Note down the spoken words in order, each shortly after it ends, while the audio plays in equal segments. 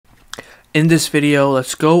In this video,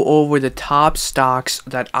 let's go over the top stocks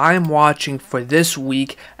that I'm watching for this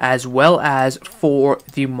week as well as for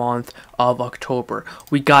the month of October.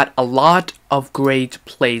 We got a lot of great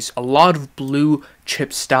plays, a lot of blue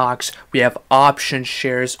chip stocks. We have option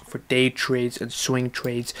shares for day trades and swing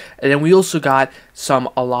trades, and then we also got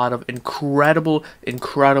a lot of incredible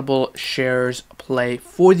shares play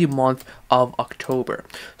for the month of October.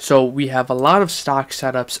 So we have a lot of stock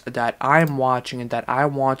setups that I'm watching and that I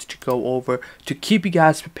want to go over to keep you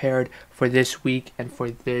guys prepared for this week and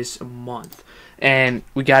for this month. And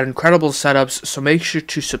we got incredible setups, so make sure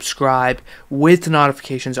to subscribe with the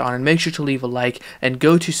notifications on and make sure to leave a like and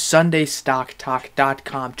go to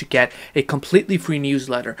sundaystocktalk.com to get a completely free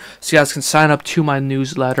newsletter. So you guys can sign up to my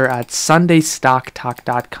newsletter at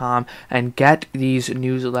sundaystocktalk.com and get these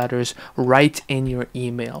newsletters right in your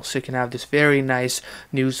email. So you can have this very nice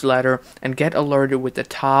newsletter and get alerted with the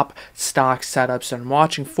top stock setups that I'm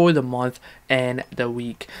watching for the month and the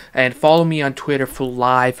week. And follow me on Twitter for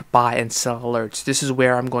live buy and sell alerts. This is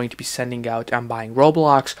where I'm going to be sending out, I'm buying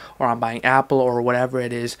RBLX or I'm buying Apple or whatever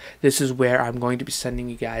it is. This is where I'm going to be sending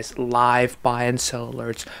you guys live buy and sell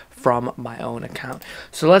alerts from my own account.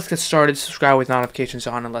 So let's get started. Subscribe with notifications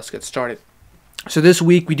on and let's get started. So this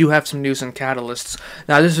week we do have some news and catalysts.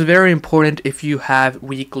 Now this is very important if you have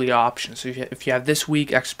weekly options. So if you have this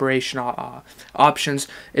week expiration options,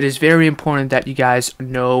 it is very important that you guys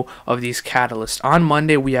know of these catalysts. On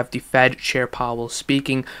Monday we have the Fed Chair Powell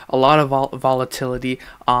speaking, a lot of volatility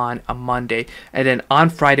on a Monday, and then on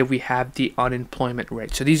Friday we have the unemployment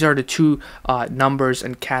rate. So these are the two numbers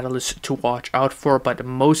and catalysts to watch out for, but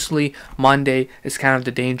mostly Monday is kind of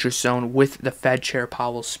the danger zone with the Fed Chair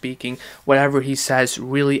Powell speaking. Whatever he says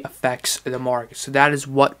really affects the market. So that is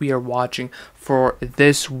what we are watching for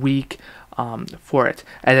this week for it.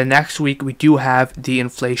 And then next week we do have the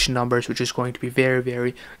inflation numbers, which is going to be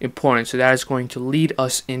very important. So that is going to lead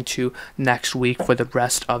us into next week for the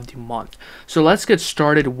rest of the month. So let's get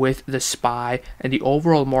started with the SPY and the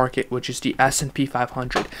overall market, which is the S&P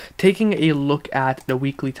 500. Taking a look at the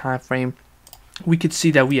weekly time frame, we could see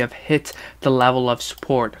that we have hit the level of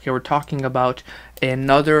support. Okay, we're talking about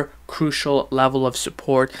another crucial level of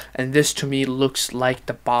support, and this to me looks like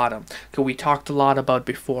the bottom. Okay, we talked a lot about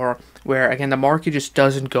before where again the market just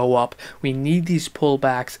doesn't go up. We need these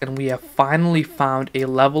pullbacks, and we have finally found a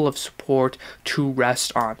level of support to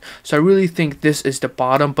rest on. So I really think this is the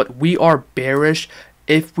bottom, but we are bearish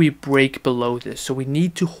if we break below this. So we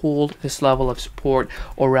need to hold this level of support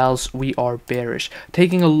or else we are bearish.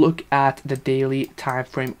 Taking a look at the daily time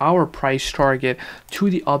frame, our price target to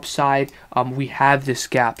the upside, we have this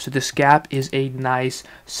gap. So this gap is a nice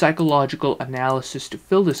psychological analysis to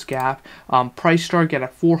fill this gap. Price target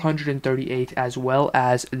at 438 as well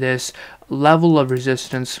as this level of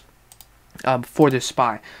resistance for the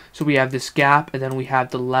SPY. So we have this gap and then we have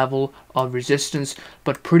the level of resistance,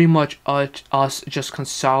 but pretty much us just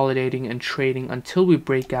consolidating and trading until we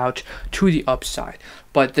break out to the upside.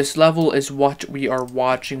 But this level is what we are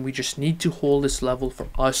watching. We just need to hold this level for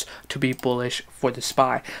us to be bullish for the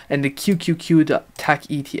SPY. And the QQQ, the tech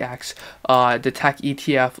ETX, the tech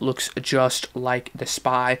ETF looks just like the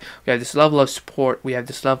SPY. We have this level of support, we have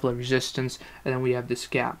this level of resistance, and then we have this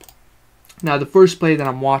gap. Now, the first play that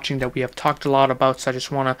I'm watching that we have talked a lot about, so I just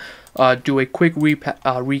want to do a quick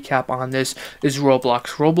recap on this, is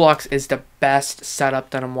RBLX. RBLX is the best setup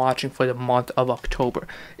that I'm watching for the month of October.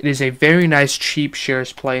 It is a very nice cheap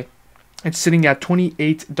shares play. It's sitting at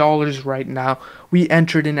 $28 right now. We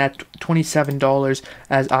entered in at $27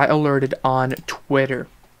 as I alerted on Twitter.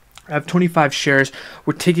 I have 25 shares.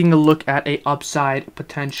 We're taking a look at a upside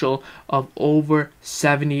potential of over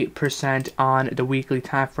 70% on the weekly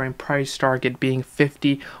time frame, price target being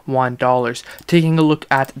 $51. Taking a look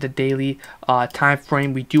at the daily time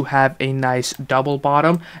frame, we do have a nice double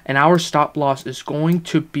bottom, and our stop loss is going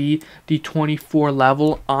to be the 24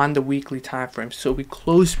 level on the weekly time frame. So we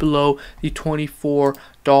close below the $24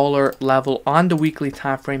 level on the weekly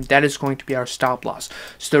time frame. That is going to be our stop loss.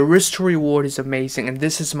 So the risk to reward is amazing, and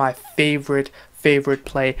this is my favorite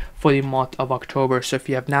play for the month of October. So if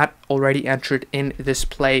you have not already entered in this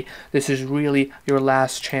play, this is really your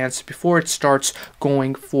last chance before it starts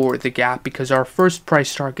going for the gap, because our first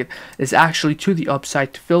price target is actually to the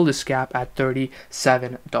upside to fill this gap at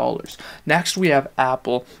 $37. Next we have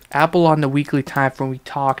Apple. Apple on the weekly time frame, we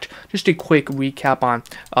talked, just a quick recap on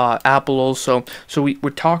Apple also. So we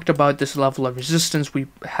talked about this level of resistance. We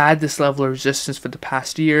had this level of resistance for the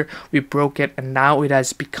past year. We broke it, and now it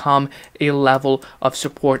has become a level of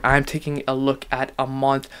support. I'm taking a look at a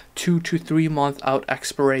month, 2 to 3 month out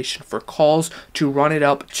expiration for calls to run it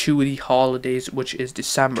up to the holidays, which is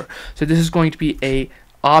December. So this is going to be a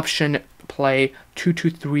option play 2 to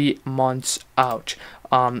 3 months out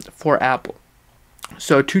for Apple.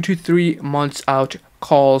 So 2 to 3 months out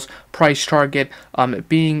calls, price target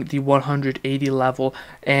being the 180 level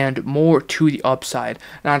and more to the upside.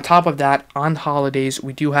 And on top of that, on holidays,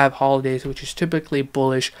 we do have holidays, which is typically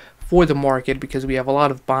bullish for the market because we have a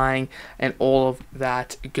lot of buying and all of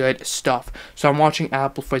that good stuff. So I'm watching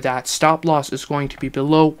Apple for that. Stop loss is going to be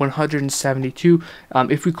below 172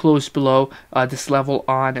 if we close below this level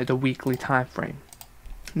on the weekly time frame.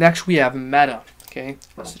 Next, we have Meta. Okay,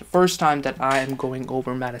 this is the first time that I am going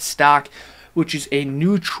over Meta stock, which is a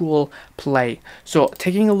neutral play. So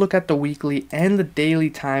taking a look at the weekly and the daily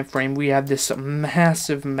time frame, we have this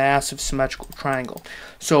massive symmetrical triangle.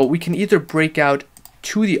 So we can either break out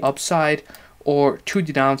to the upside or to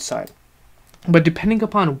the downside. But depending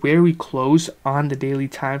upon where we close on the daily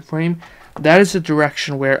time frame, that is the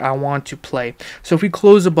direction where I want to play. So if we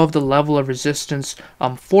close above the level of resistance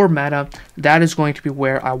for Meta, that is going to be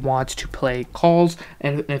where I want to play calls.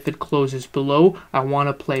 And if it closes below, I want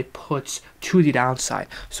to play puts to the downside.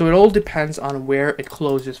 So it all depends on where it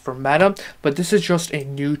closes for Meta, but this is just a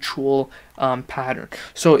neutral pattern.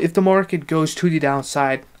 So if the market goes to the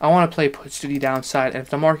downside, I want to play puts to the downside, and if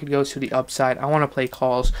the market goes to the upside, I want to play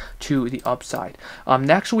calls to the upside.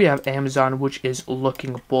 Next, we have Amazon, which is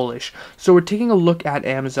looking bullish. So we're taking a look at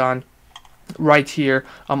Amazon right here,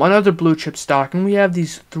 another blue chip stock, and we have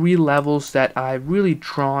these 3 levels that I've really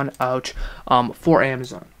drawn out for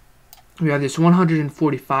Amazon. We have this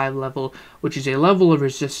 145 level, which is a level of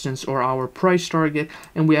resistance or our price target,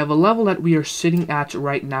 and we have a level that we are sitting at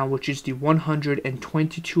right now, which is the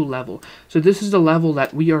 122 level. So this is the level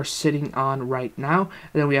that we are sitting on right now,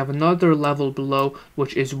 and then we have another level below,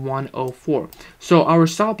 which is 104. So our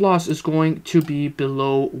stop loss is going to be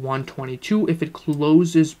below 122 if it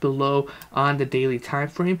closes below on the daily time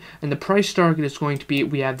frame, and the price target is going to be,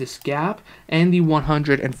 we have this gap and the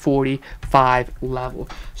 145 level.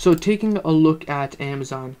 So taking a look at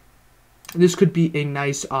Amazon, this could be a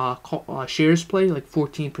nice shares play, like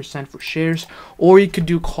 14% for shares, or you could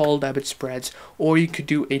do call debit spreads, or you could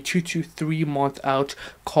do a 2 to 3 month out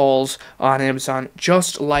calls on Amazon,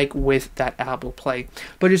 just like with that Apple play.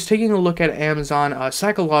 But just taking a look at Amazon,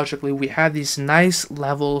 psychologically, we have these nice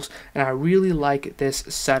levels, and I really like this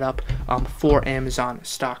setup for Amazon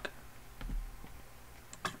stock.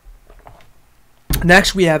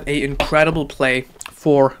 Next, we have an incredible play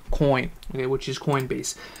for coin, okay, which is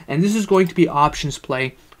Coinbase, and this is going to be options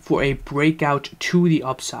play for a breakout to the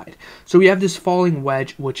upside. So we have this falling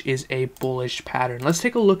wedge, which is a bullish pattern. Let's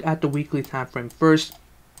take a look at the weekly time frame first.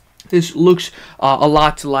 This looks a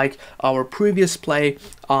lot like our previous play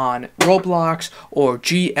on Roblox or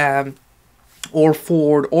GM or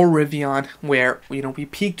Ford or Rivian, where we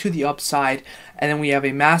peak to the upside and then we have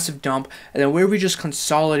a massive dump, and then where we just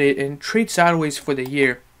consolidate and trade sideways for the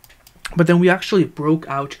year. But then we actually broke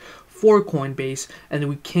out for Coinbase, and then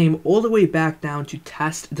we came all the way back down to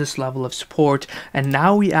test this level of support, and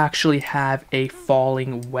now we actually have a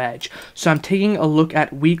falling wedge. So I'm taking a look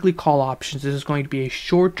at weekly call options. This is going to be a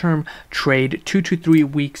short-term trade, 2 to 3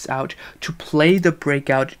 weeks out, to play the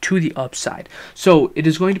breakout to the upside. So it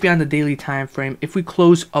is going to be on the daily time frame. If we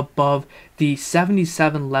close above the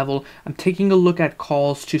 77 level, I'm taking a look at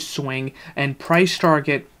calls to swing and price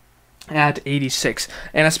target at 86,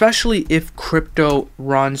 and especially if crypto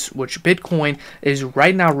runs, which Bitcoin is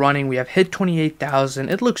right now running, we have hit 28,000.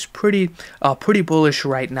 It looks pretty bullish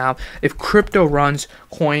right now. If crypto runs,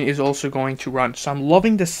 coin is also going to run. So I'm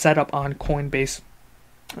loving the setup on Coinbase.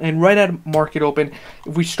 And right at market open,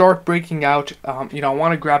 if we start breaking out, I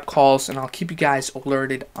want to grab calls, and I'll keep you guys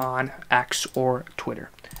alerted on X or Twitter.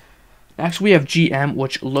 Next, we have GM,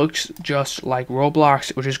 which looks just like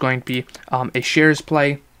Roblox, which is going to be a shares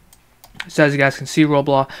play. So as you guys can see,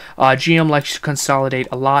 GM likes to consolidate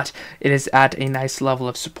a lot. It is at a nice level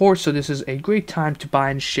of support, so this is a great time to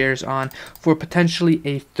buy in shares on for potentially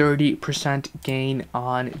a 30% gain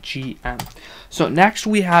on GM. So next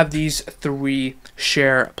we have these 3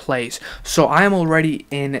 share plays. So I am already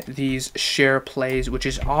in these share plays, which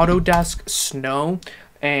is Autodesk, Snow,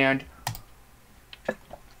 and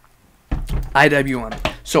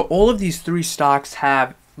IWM. So all of these 3 stocks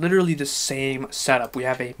have literally the same setup. We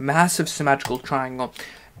have a massive symmetrical triangle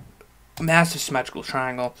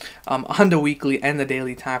on the weekly and the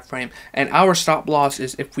daily time frame, and our stop loss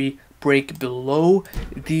is if we break below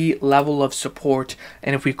the level of support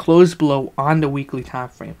and if we close below on the weekly time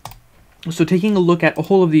frame. So taking a look at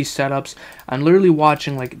all of these setups, I'm literally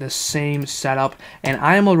watching like the same setup, and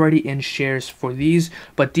I am already in shares for these,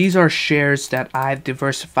 but these are shares that I've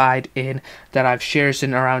diversified in, that I've shares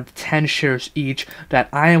in around 10 shares each that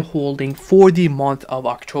I am holding for the month of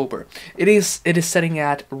October. It is setting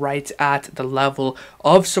at right at the level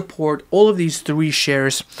of support, all of these 3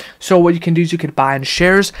 shares. So what you can do is you can buy in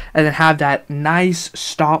shares and then have that nice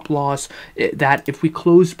stop loss that if we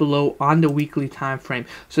close below on the weekly time frame.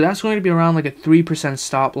 So that's going to be around like a 3%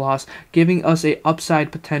 stop loss, giving us a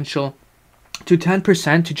upside potential to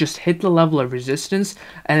 10% to just hit the level of resistance,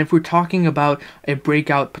 and if we're talking about a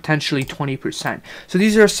breakout, potentially 20%. So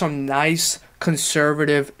these are some nice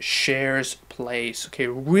conservative shares plays. Okay,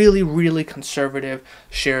 really conservative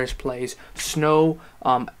shares plays. Snow,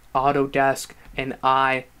 Autodesk, and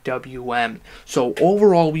IWM. So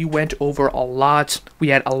overall, we went over a lot. We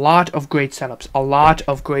had a lot of great setups,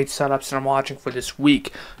 that I'm watching for this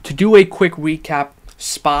week. To do a quick recap,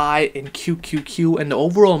 SPY and QQQ and the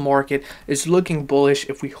overall market is looking bullish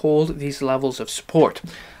if we hold these levels of support.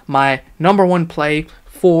 My number 1 play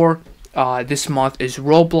for this month is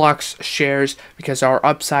Roblox shares because our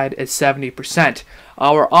upside is 70%.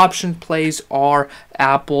 Our option plays are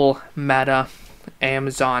Apple, Meta,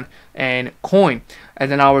 Amazon, and Coin.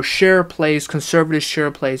 And then our share plays, conservative share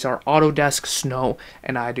plays, are Autodesk, Snow,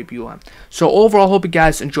 and IWM. So overall, hope you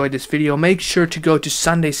guys enjoyed this video. Make sure to go to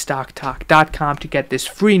sundaystocktalk.com to get this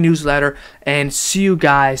free newsletter, and see you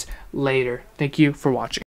guys later. Thank you for watching.